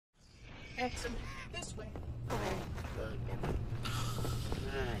Excellent. This way.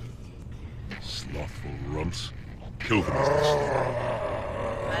 Slothful runts. I'll kill them as they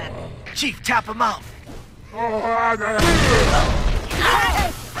sleep. Chief, tap him out.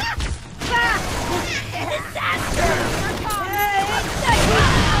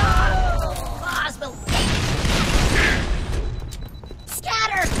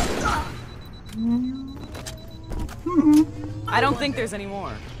 Scatter! I don't think there's any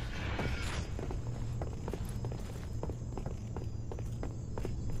more.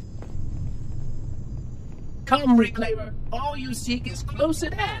 Come, Reclaimer. All you seek is close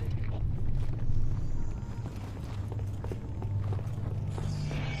at hand.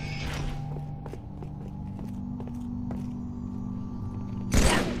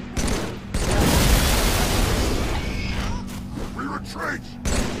 We retreat!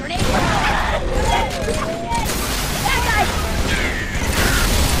 Grenade! That guy!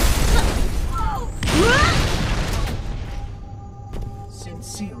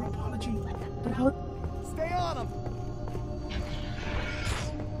 Sincere apology. But how... Stay on him.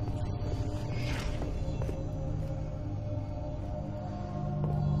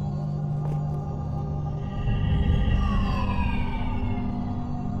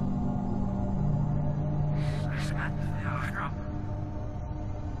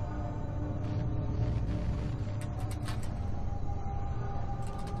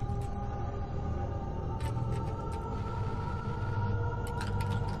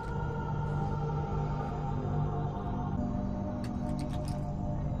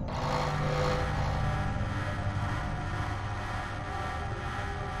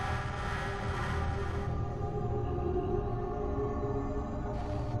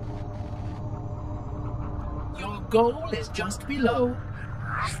 Your goal is just below.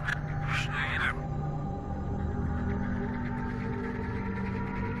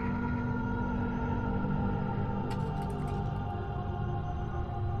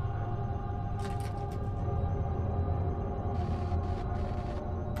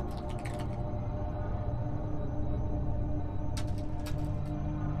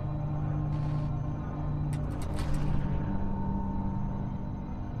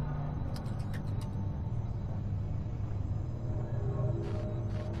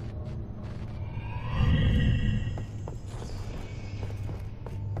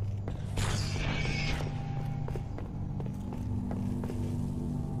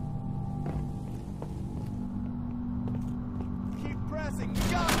 Keep pressing.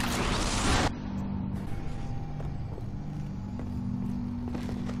 Got it.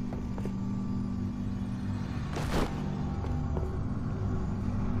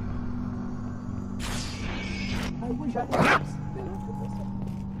 I wish I could.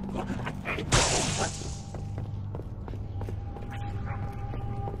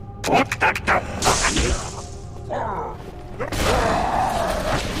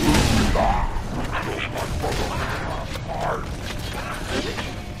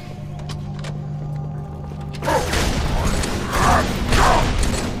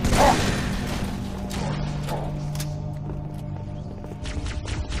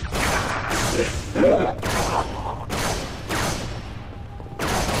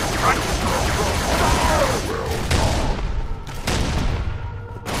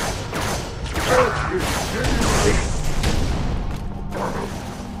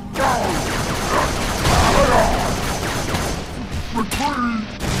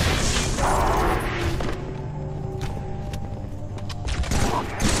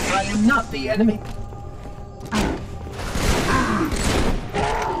 I am not the enemy.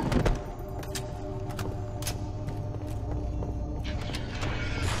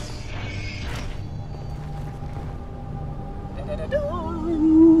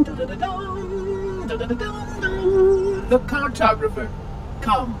 The cartographer.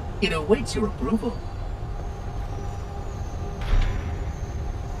 Come, it awaits your approval.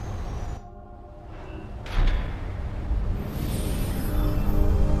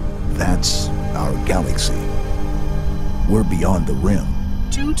 That's our galaxy. We're beyond the rim.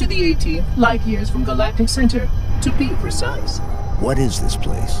 2 to the 18th light years from Galactic Center, to be precise. What is this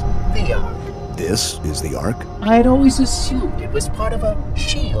place? The Ark. This is the Ark? I had always assumed it was part of a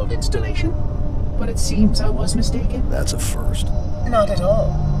shield installation, but it seems I was mistaken. That's a first. Not at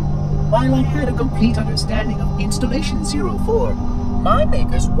all. While I had a complete understanding of Installation 04, my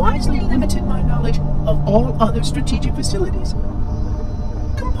makers wisely limited my knowledge of all other strategic facilities.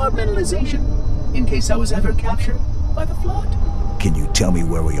 Compartmentalization, in case I was ever captured by the Flood. Can you tell me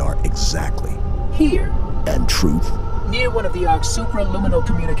where we are exactly? Here, And truth? near one of the Ark's supraluminal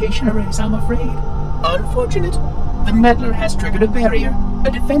communication arrays, I'm afraid. Unfortunate, the meddler has triggered a barrier, A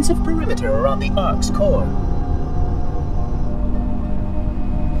defensive perimeter around the Ark's core.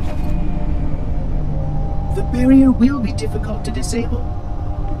 The barrier will be difficult to disable.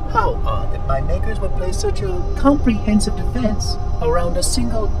 How odd that my makers would place such a comprehensive defense around a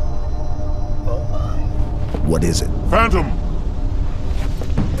single... Oh my. What is it? Phantom!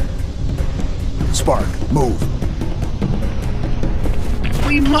 Spark, move.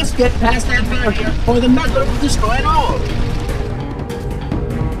 We must get past that barrier, or the meddler will destroy it all.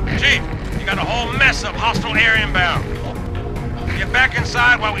 Chief, you got a whole mess of hostile air inbound. Get back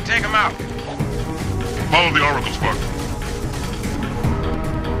inside while we take them out. Follow the Oracle, Spark.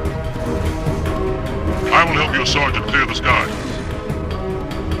 I will help your sergeant clear the skies.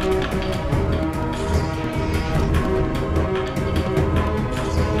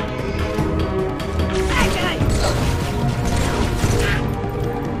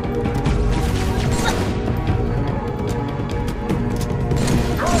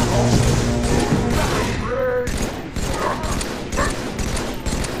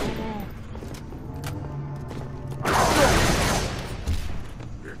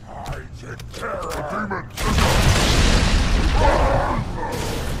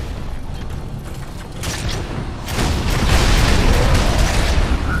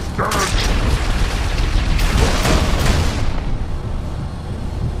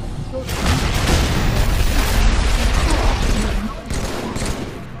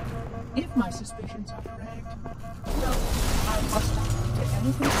 If my suspicions are correct, well, I must do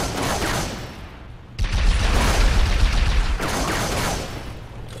anything.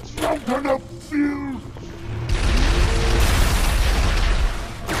 Something of fuse!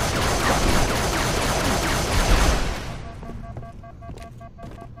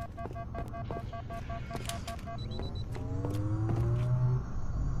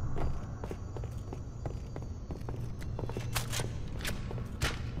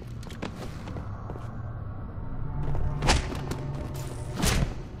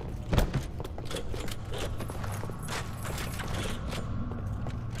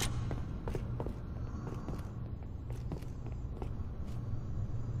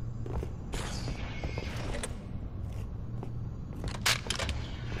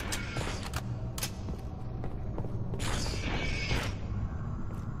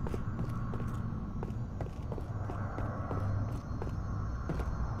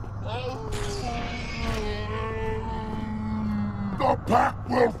 The pack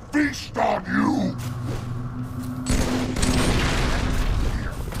will feast on you!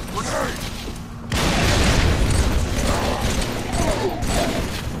 Grenade!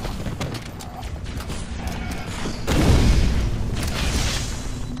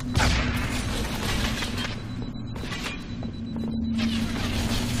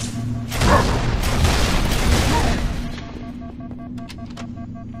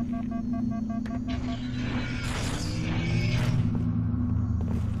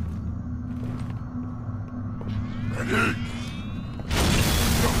 Ready?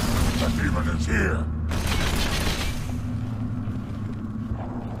 The demon is here.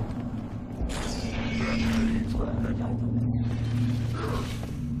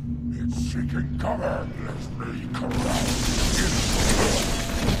 It's seeking cover. Let me corral it.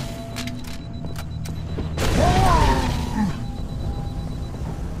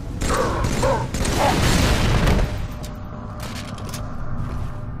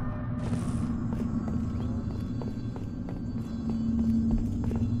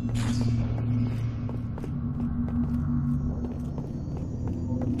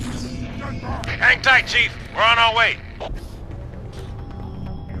 Hang tight, Chief. We're on our way.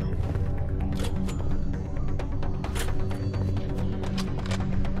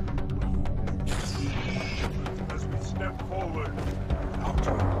 As we step forward,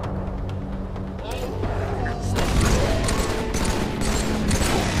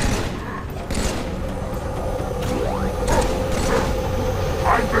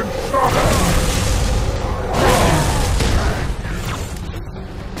 I've been shot!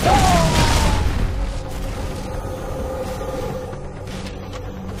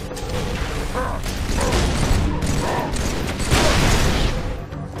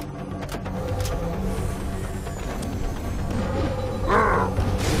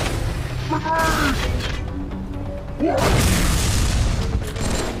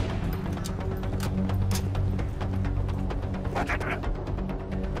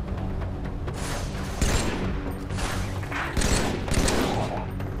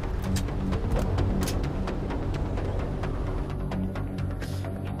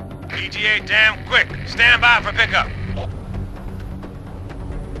 ETA damn quick. Stand by for pickup.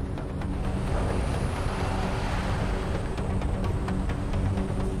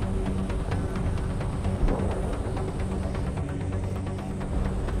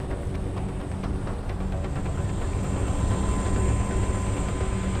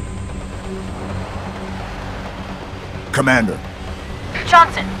 Commander.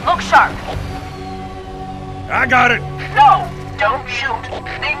 Johnson, look sharp. I got it. No! Don't shoot.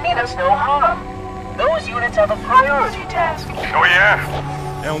 They mean us no harm. Those units have a priority task. Oh, yeah?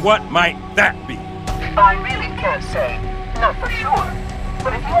 And what might that be? I really can't say. Not for sure.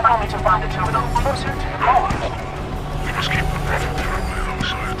 But if you allow me to find a terminal closer to the core. We must keep the prophet firmly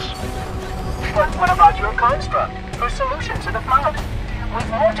alongside us. But what about your construct? Your solution to the flood? With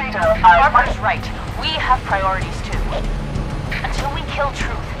more data, Arbiter's right. We have priorities too. Until we kill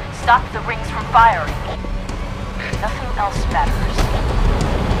Truth, stop the rings from firing, nothing else matters.